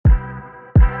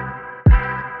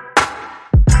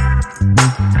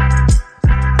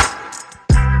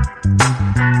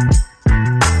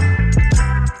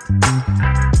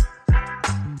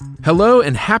Hello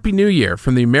and Happy New Year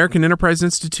from the American Enterprise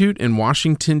Institute in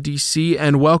Washington, D.C.,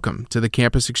 and welcome to the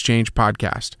Campus Exchange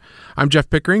podcast. I'm Jeff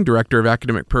Pickering, Director of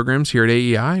Academic Programs here at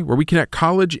AEI, where we connect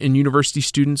college and university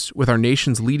students with our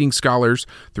nation's leading scholars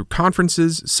through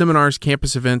conferences, seminars,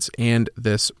 campus events, and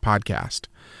this podcast.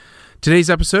 Today's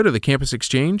episode of the Campus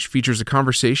Exchange features a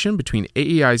conversation between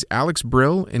AEI's Alex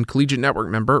Brill and Collegiate Network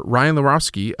member Ryan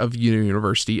Lorowski of the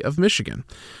University of Michigan.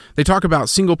 They talk about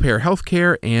single-payer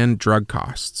healthcare and drug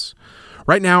costs.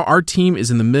 Right now, our team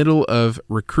is in the middle of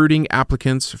recruiting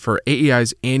applicants for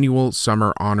AEI's annual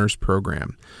Summer Honors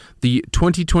Program. The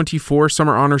 2024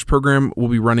 Summer Honors Program will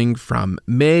be running from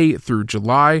May through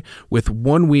July with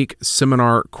one-week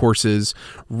seminar courses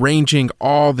ranging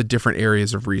all the different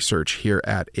areas of research here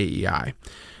at AEI.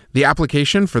 The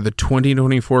application for the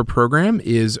 2024 program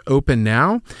is open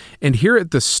now, and here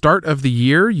at the start of the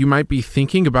year, you might be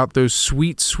thinking about those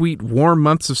sweet, sweet, warm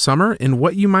months of summer and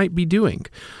what you might be doing.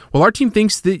 Well, our team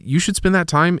thinks that you should spend that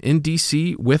time in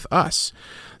DC with us.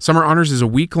 Summer Honors is a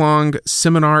week-long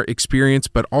seminar experience,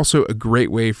 but also a great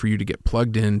way for you to get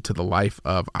plugged into the life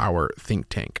of our think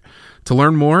tank. To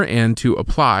learn more and to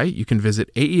apply, you can visit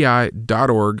aei.org/shp.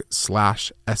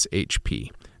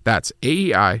 That's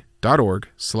aei.org/shp.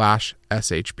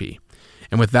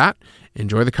 And with that,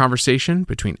 enjoy the conversation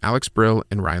between Alex Brill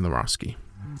and Ryan Lorowski.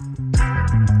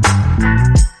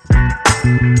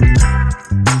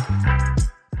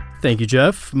 Thank you,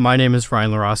 Jeff. My name is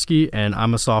Ryan Lorowski, and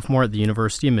I'm a sophomore at the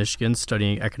University of Michigan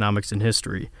studying economics and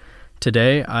history.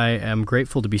 Today, I am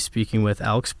grateful to be speaking with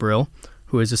Alex Brill,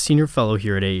 who is a senior fellow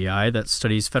here at AEI that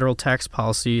studies federal tax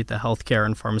policy, the healthcare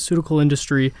and pharmaceutical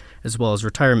industry, as well as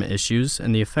retirement issues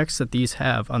and the effects that these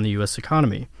have on the U.S.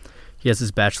 economy. He has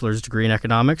his bachelor's degree in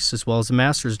economics as well as a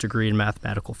master's degree in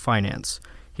mathematical finance.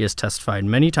 He has testified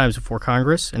many times before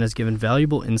Congress and has given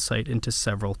valuable insight into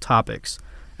several topics.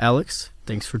 Alex,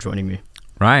 thanks for joining me.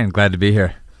 Ryan, glad to be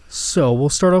here. So we'll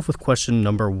start off with question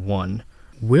number one.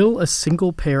 Will a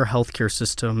single-payer healthcare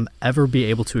system ever be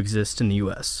able to exist in the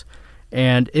U.S.?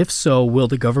 And if so, will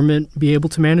the government be able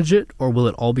to manage it, or will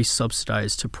it all be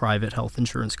subsidized to private health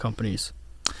insurance companies?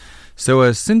 So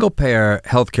a single-payer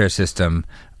healthcare system,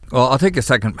 well, I'll take the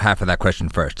second half of that question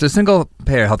first. The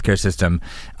single-payer healthcare system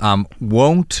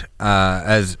won't,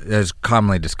 as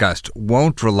commonly discussed,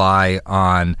 won't rely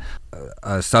on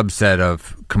a subset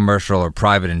of commercial or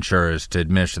private insurers to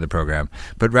administer the program,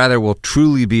 but rather will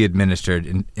truly be administered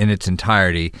in its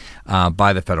entirety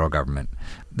by the federal government.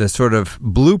 The sort of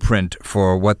blueprint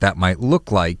for what that might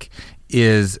look like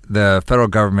is the federal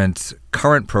government's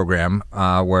current program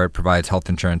where it provides health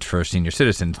insurance for senior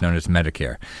citizens known as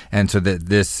Medicare. And so that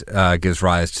this gives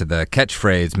rise to the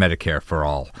catchphrase Medicare for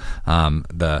all,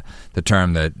 the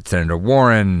term that Senator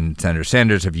Warren and Senator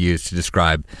Sanders have used to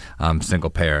describe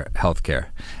single-payer health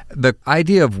care. The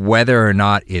idea of whether or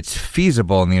not it's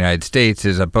feasible in the United States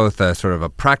is both a sort of a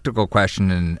practical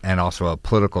question and also a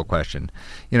political question.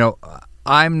 You know,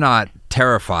 I'm not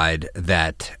terrified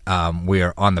that we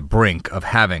are on the brink of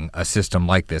having a system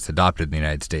like this adopted in the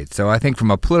United States. So I think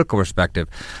from a political perspective,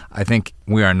 I think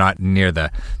we are not near the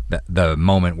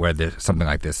moment where something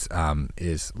like this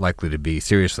is likely to be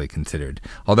seriously considered,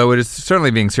 although it is certainly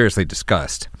being seriously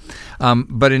discussed.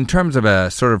 But in terms of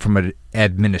from an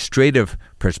administrative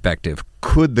perspective,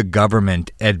 could the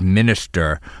government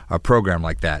administer a program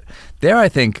like that? There, I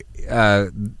think,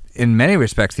 in many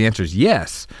respects, the answer is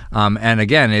yes. And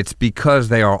again, it's because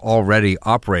they are already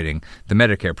operating the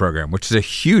Medicare program, which is a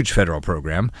huge federal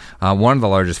program, one of the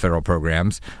largest federal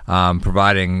programs,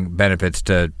 providing benefits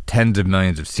to tens of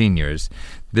millions of seniors.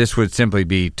 This would simply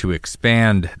be to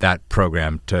expand that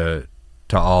program to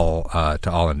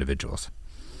all individuals.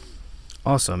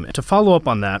 Awesome. To follow up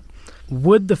on that,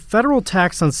 would the federal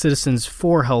tax on citizens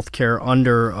for healthcare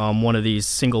under one of these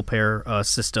single-payer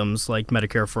systems like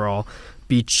Medicare for All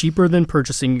be cheaper than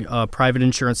purchasing private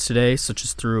insurance today, such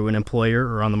as through an employer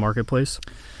or on the marketplace?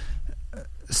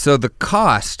 So the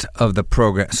cost of the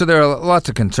program. So there are lots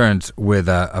of concerns with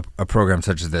a program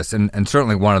such as this, and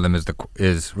certainly one of them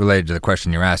is related to the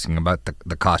question you're asking about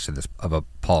the cost of a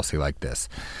policy like this.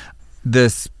 The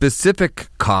specific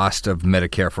cost of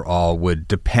Medicare for All would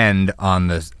depend on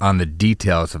the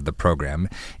details of the program.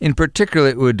 In particular,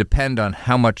 it would depend on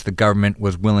how much the government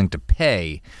was willing to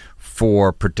pay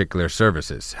for particular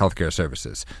services, healthcare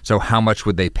services. So how much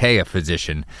would they pay a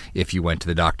physician if you went to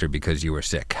the doctor because you were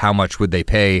sick? How much would they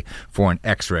pay for an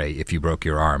x-ray if you broke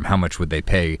your arm? How much would they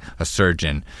pay a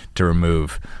surgeon to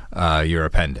remove your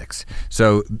appendix?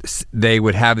 So they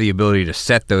would have the ability to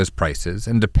set those prices,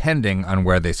 and depending on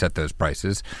where they set those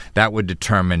prices, that would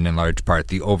determine in large part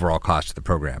the overall cost of the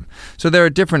program. So there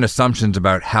are different assumptions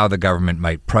about how the government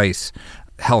might price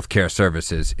healthcare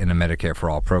services in a Medicare for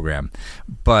All program,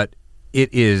 but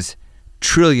it is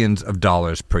trillions of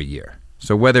dollars per year.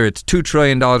 So whether it's $2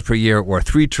 trillion per year or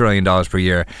 $3 trillion per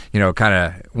year,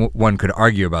 one could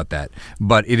argue about that.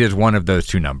 But it is one of those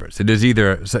two numbers. It is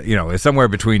either, it's somewhere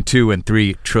between $2 and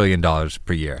 $3 trillion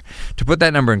per year. To put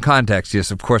that number in context,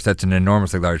 yes, of course, that's an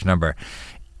enormously large number.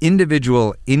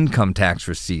 Individual income tax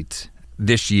receipts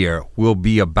this year will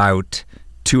be about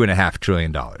 $2.5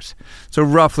 trillion. So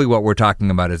roughly what we're talking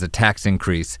about is a tax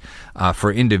increase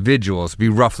for individuals be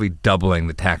roughly doubling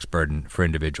the tax burden for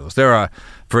individuals. There are,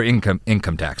 for income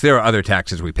tax, there are other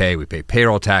taxes we pay. We pay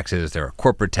payroll taxes, there are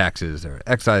corporate taxes, there are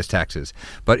excise taxes,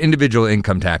 but individual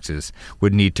income taxes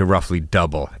would need to roughly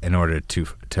double in order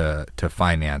to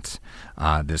finance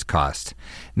this cost.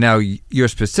 Now, your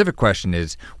specific question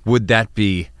is, would that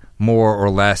be more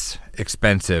or less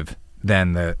expensive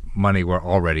than the money we're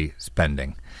already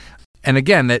spending? And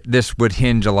again, that this would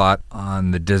hinge a lot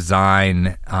on the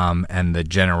design and the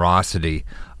generosity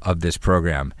of this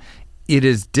program. It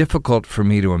is difficult for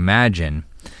me to imagine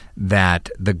that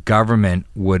the government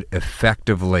would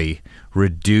effectively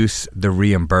reduce the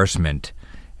reimbursement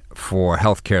for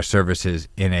healthcare services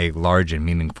in a large and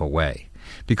meaningful way.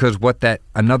 Because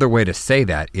another way to say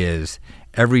that is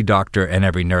every doctor and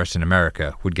every nurse in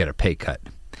America would get a pay cut.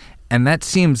 And that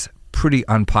seems pretty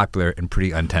unpopular and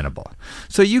pretty untenable.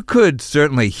 So you could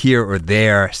certainly here or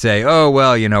there say, oh,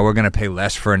 well, we're going to pay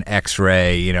less for an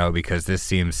x-ray, because this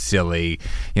seems silly,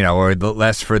 or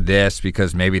less for this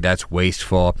because maybe that's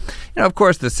wasteful. Of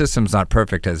course, the system's not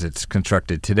perfect as it's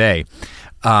constructed today.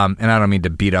 And I don't mean to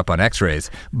beat up on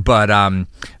x-rays, but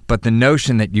the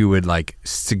notion that you would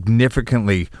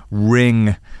significantly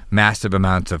wring massive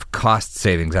amounts of cost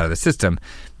savings out of the system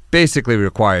basically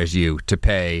requires you to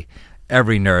pay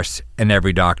every nurse and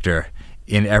every doctor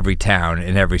in every town,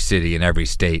 in every city, in every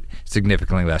state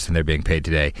significantly less than they're being paid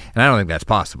today. And I don't think that's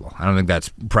possible. I don't think that's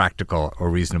practical or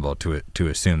reasonable to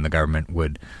assume the government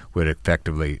would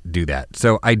effectively do that.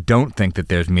 So I don't think that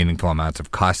there's meaningful amounts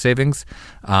of cost savings.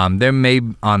 There may,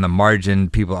 on the margin,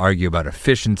 people argue about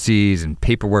efficiencies and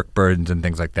paperwork burdens and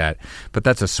things like that, but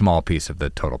that's a small piece of the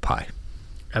total pie.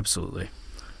 Absolutely.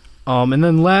 And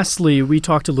then lastly, we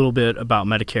talked a little bit about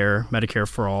Medicare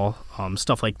for All,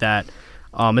 stuff like that.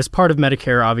 As part of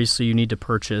Medicare, obviously, you need to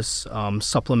purchase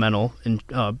supplemental in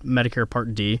Medicare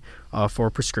Part D for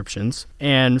prescriptions.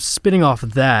 And spinning off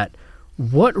of that,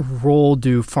 what role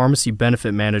do pharmacy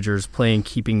benefit managers play in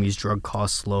keeping these drug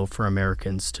costs low for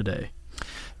Americans today?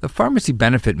 The pharmacy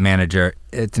benefit manager,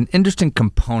 it's an interesting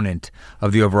component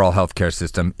of the overall healthcare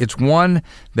system. It's one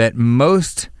that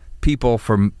most people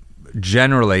from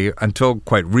generally, until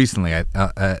quite recently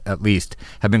at least,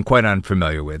 have been quite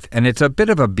unfamiliar with. And it's a bit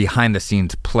of a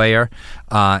behind-the-scenes player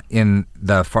in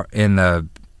the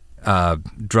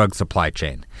drug supply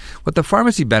chain. What the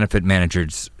pharmacy benefit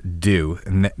managers do,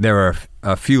 and there are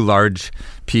a few large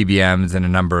PBMs and a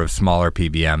number of smaller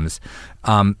PBMs,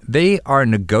 they are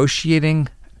negotiating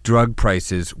drug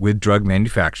prices with drug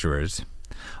manufacturers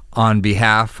on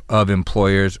behalf of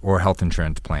employers or health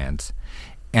insurance plans.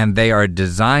 And they are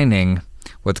designing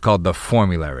what's called the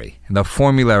formulary. And the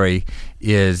formulary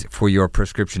is for your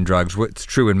prescription drugs. What's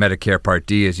true in Medicare Part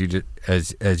D,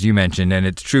 as you mentioned, and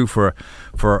it's true for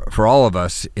all of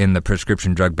us in the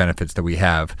prescription drug benefits that we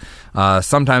have.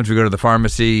 Sometimes we go to the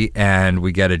pharmacy and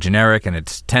we get a generic and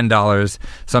it's $10.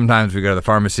 Sometimes we go to the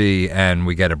pharmacy and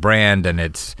we get a brand and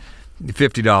it's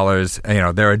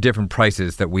 $50. There are different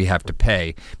prices that we have to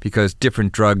pay because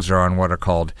different drugs are on what are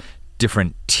called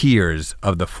different tiers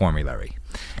of the formulary.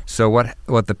 So what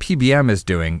the PBM is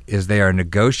doing is they are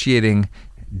negotiating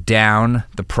down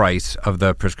the price of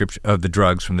the prescription of the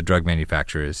drugs from the drug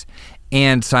manufacturers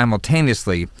and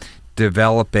simultaneously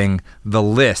developing the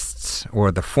lists or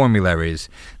the formularies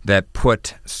that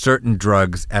put certain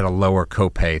drugs at a lower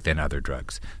copay than other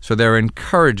drugs. So they're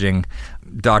encouraging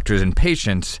doctors and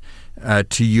patients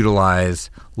to utilize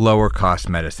lower cost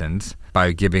medicines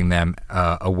by giving them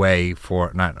but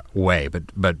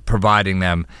providing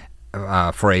them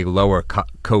for a lower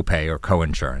copay or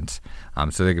coinsurance.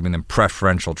 So they're giving them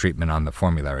preferential treatment on the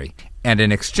formulary. And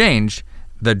in exchange,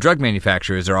 the drug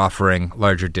manufacturers are offering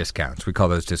larger discounts. We call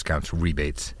those discounts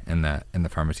rebates in the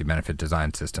pharmacy benefit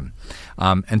design system.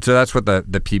 And so that's what the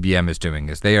PBM is doing,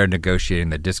 is they are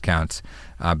negotiating the discounts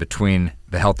between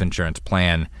the health insurance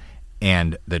plan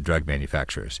and the drug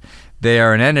manufacturers. They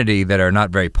are an entity that are not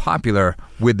very popular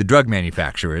with the drug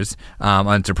manufacturers,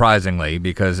 unsurprisingly,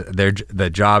 because the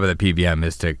job of the PBM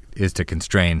is to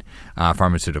constrain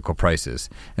pharmaceutical prices.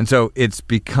 And so it's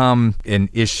become an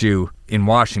issue in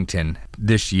Washington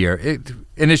this year,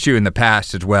 an issue in the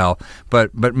past as well,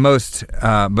 but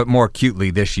more acutely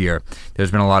this year.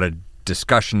 There's been a lot of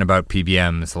discussion about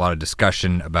PBMs, a lot of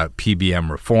discussion about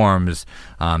PBM reforms.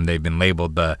 They've been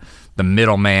labeled the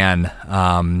middleman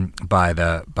by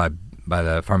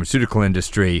the pharmaceutical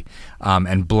industry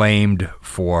and blamed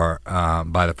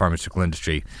by the pharmaceutical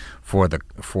industry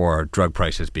for drug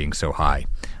prices being so high.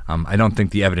 I don't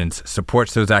think the evidence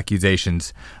supports those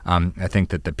accusations. I think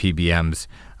that the PBMs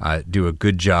do a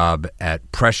good job at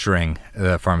pressuring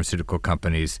the pharmaceutical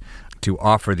companies to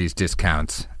offer these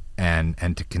discounts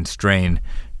and to constrain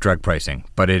drug pricing.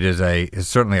 But it is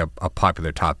certainly a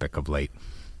popular topic of late.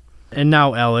 And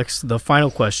now, Alex, the final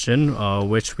question,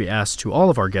 which we ask to all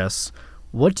of our guests.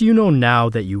 What do you know now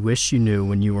that you wish you knew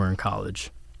when you were in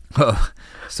college? Oh,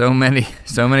 so many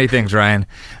things, Ryan.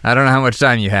 I don't know how much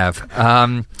time you have.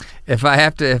 If I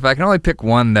can only pick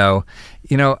one, though,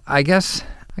 I guess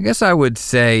I would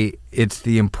say it's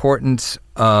the importance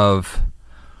of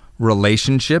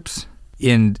relationships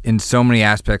in so many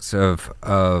aspects of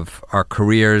our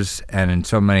careers and in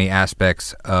so many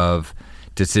aspects of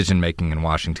decision-making in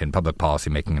Washington, public policy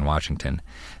making in Washington.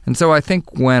 And so I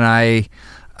think when I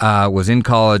was in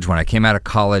college, when I came out of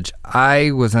college,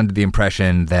 I was under the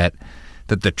impression that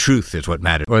the truth is what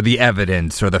mattered, or the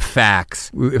evidence, or the facts.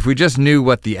 If we just knew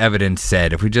what the evidence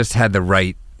said, if we just had the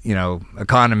right,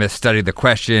 economists studied the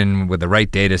question with the right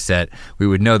data set, we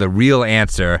would know the real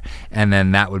answer, and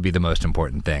then that would be the most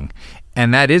important thing.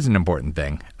 And that is an important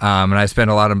thing. And I spent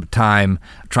a lot of time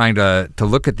trying to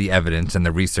look at the evidence and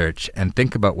the research and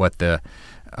think about what the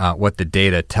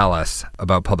data tell us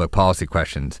about public policy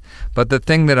questions. But the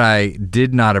thing that I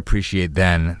did not appreciate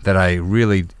then, that I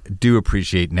really do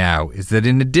appreciate now, is that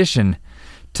in addition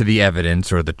to the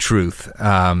evidence, or the truth,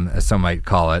 as some might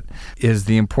call it, is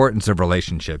the importance of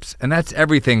relationships. And that's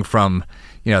everything from,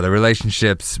 the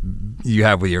relationships you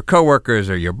have with your coworkers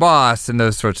or your boss and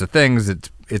those sorts of things.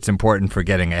 It's important for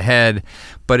getting ahead,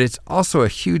 but it's also a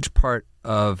huge part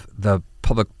of the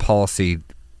public policy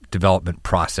development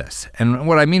process. And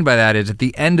what I mean by that is, at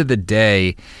the end of the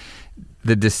day,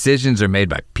 the decisions are made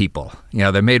by people.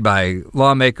 They're made by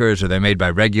lawmakers or they're made by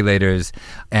regulators,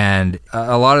 and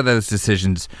a lot of those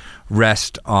decisions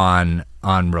rest on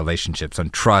relationships, on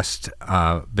trust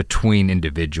between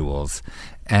individuals.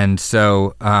 And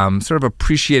so sort of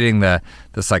appreciating the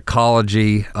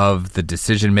psychology of the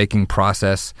decision-making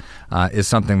process is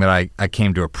something that I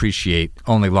came to appreciate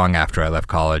only long after I left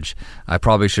college. I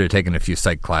probably should have taken a few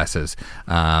psych classes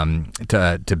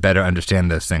to better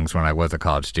understand those things when I was a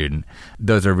college student.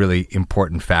 Those are really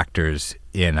important factors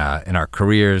in our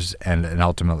careers and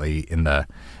ultimately in the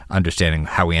understanding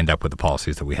how we end up with the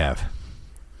policies that we have.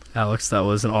 Alex, that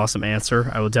was an awesome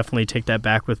answer. I will definitely take that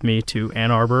back with me to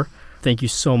Ann Arbor. Thank you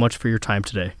so much for your time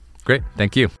today. Great.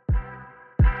 Thank you.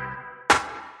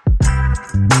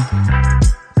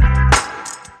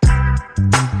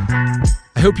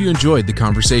 I hope you enjoyed the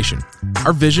conversation.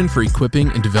 Our vision for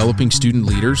equipping and developing student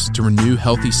leaders to renew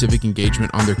healthy civic engagement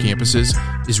on their campuses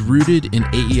is rooted in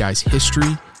AEI's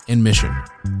history and mission.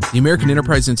 The American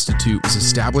Enterprise Institute was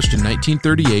established in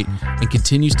 1938 and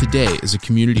continues today as a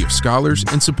community of scholars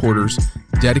and supporters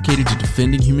dedicated to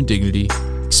defending human dignity,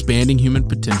 expanding human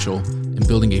potential, and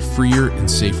building a freer and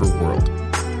safer world.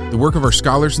 The work of our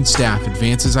scholars and staff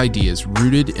advances ideas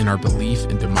rooted in our belief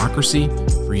in democracy,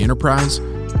 free enterprise,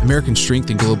 American strength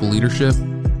and global leadership,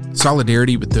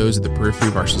 solidarity with those at the periphery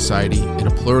of our society, and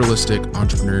a pluralistic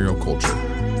entrepreneurial culture.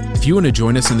 If you want to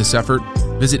join us in this effort,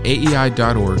 visit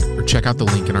aei.org or check out the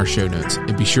link in our show notes,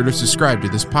 and be sure to subscribe to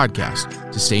this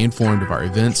podcast to stay informed of our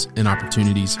events and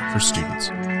opportunities for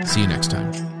students. See you next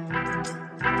time.